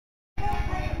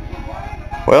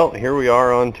Well, here we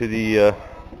are onto the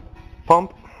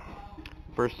pump.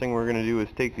 First thing we're going to do is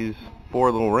take these 4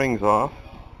 little rings off,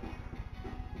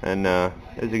 and as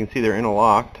you can see, they're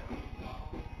interlocked.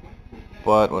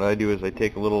 But what I do is I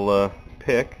take a little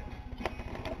pick.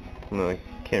 I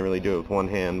can't really do it with one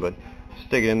hand, but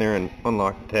stick it in there and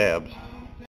unlock the tabs.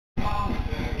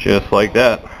 Just like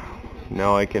that.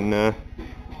 Now I can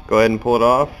go ahead and pull it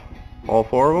off, all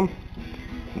 4 of them.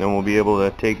 And then we'll be able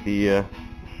to take the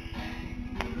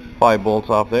 5 bolts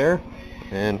off there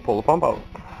and pull the pump out.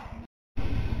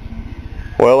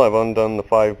 Well, I've undone the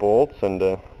 5 bolts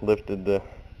and lifted the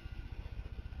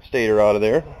stator out of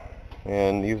there,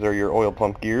 and these are your oil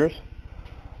pump gears.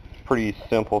 It's a pretty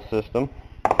simple system.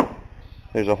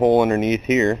 There's a hole underneath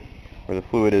here where the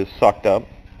fluid is sucked up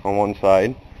on one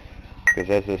side, because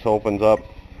as this opens up,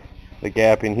 the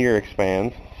gap in here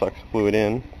expands, sucks the fluid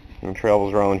in, and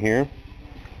travels around here,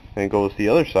 and it goes to the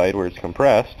other side where it's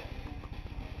compressed,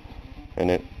 and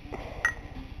it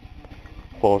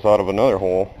flows out of another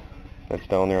hole that's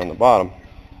down there on the bottom.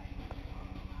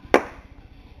 There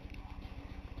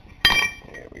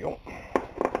we go.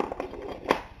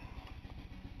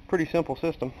 Pretty simple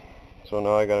system. So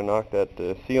now I gotta knock that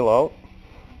seal out,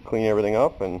 clean everything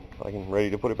up, and I'm ready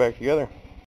to put it back together.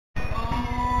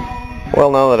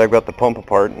 Well, now that I've got the pump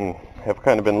apart and have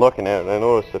kind of been looking at it, I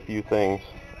noticed a few things.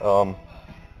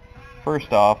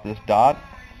 First off, this dot,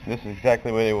 this is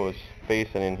exactly the way it was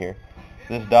facing in here.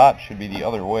 This dot should be the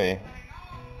other way.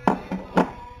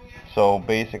 So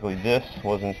basically this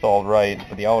was installed right,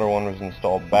 but the outer one was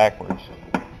installed backwards,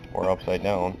 or upside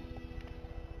down.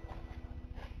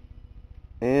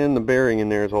 And the bearing in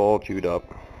there is all chewed up.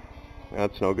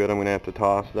 That's no good, I'm going to have to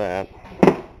toss that.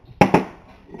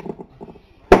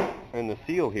 And the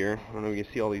seal here, I don't know if you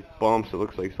can see all these bumps, it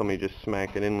looks like somebody just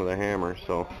smacked it in with a hammer,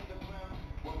 so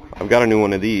I've got a new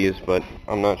one of these, but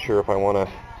I'm not sure if I want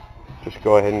to just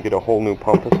go ahead and get a whole new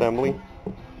pump assembly,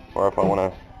 or if I want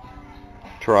to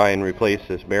try and replace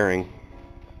this bearing.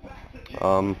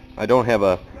 I don't have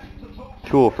a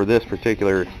tool for this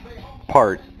particular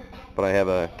part, but I have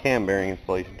a cam bearing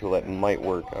installation tool that might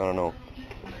work. I don't know.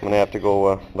 I'm going to have to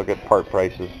go look at part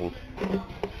prices and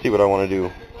see what I want to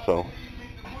do. So,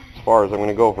 as far as I'm going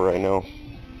to go for right now.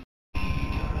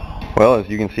 Well, as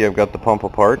you can see, I've got the pump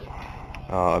apart.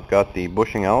 I've got the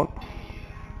bushing out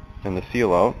and the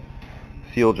seal out.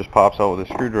 The seal just pops out with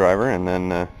a screwdriver, and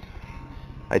then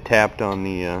I tapped on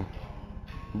the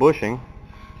bushing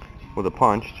with a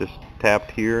punch, just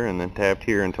tapped here and then tapped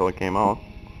here until it came out.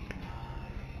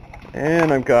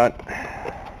 And I've got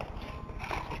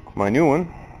my new one.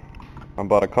 I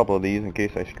bought a couple of these in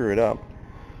case I screw it up,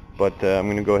 but I'm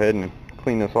going to go ahead and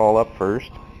clean this all up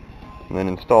first and then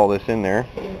install this in there.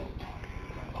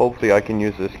 Hopefully I can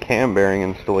use this cam bearing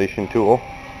installation tool.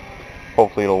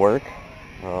 Hopefully it'll work.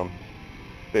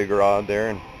 Big rod there,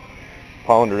 and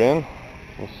pound it in.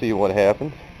 We'll see what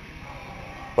happens.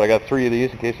 But I got 3 of these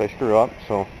in case I screw up,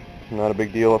 so not a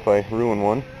big deal if I ruin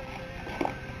one.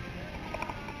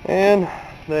 And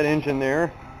that engine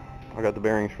there, I got the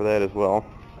bearings for that as well,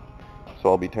 so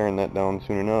I'll be tearing that down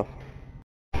soon enough.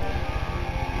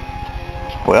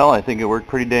 Well, I think it worked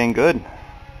pretty dang good.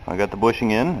 I got the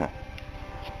bushing in. I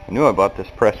knew I bought this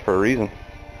press for a reason.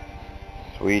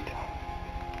 Sweet.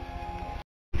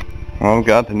 Well, I've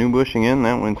got the new bushing in.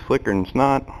 That went slicker than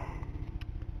snot.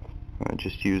 I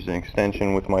just used an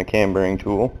extension with my cam bearing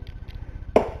tool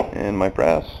and my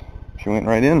press. She went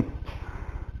right in.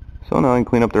 So now I can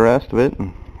clean up the rest of it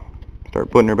and start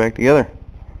putting her back together.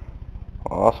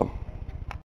 Awesome.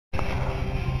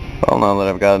 Well, now that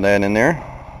I've got that in there,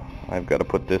 I've got to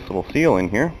put this little seal in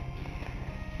here,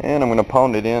 and I'm going to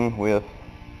pound it in with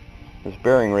this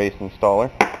bearing race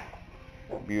installer.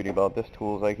 The beauty about this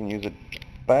tool is I can use it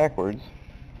backwards.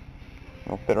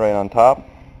 It'll fit right on top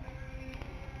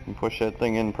and push that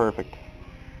thing in perfect.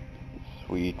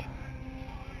 Sweet.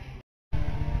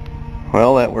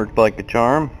 Well, that worked like a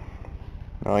charm.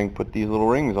 Now I can put these little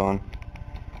rings on.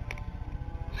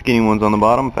 Skinny ones on the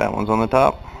bottom, fat ones on the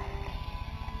top.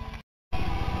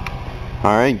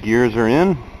 Alright, gears are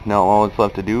in. Now all it's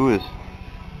left to do is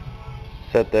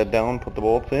set that down, put the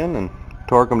bolts in, and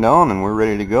torque them down, and we're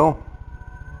ready to go.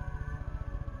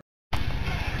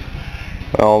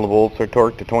 All the bolts are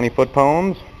torqued to 20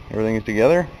 foot-pounds. Everything's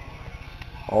together.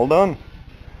 All done.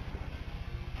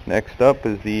 Next up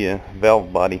is the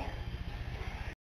valve body.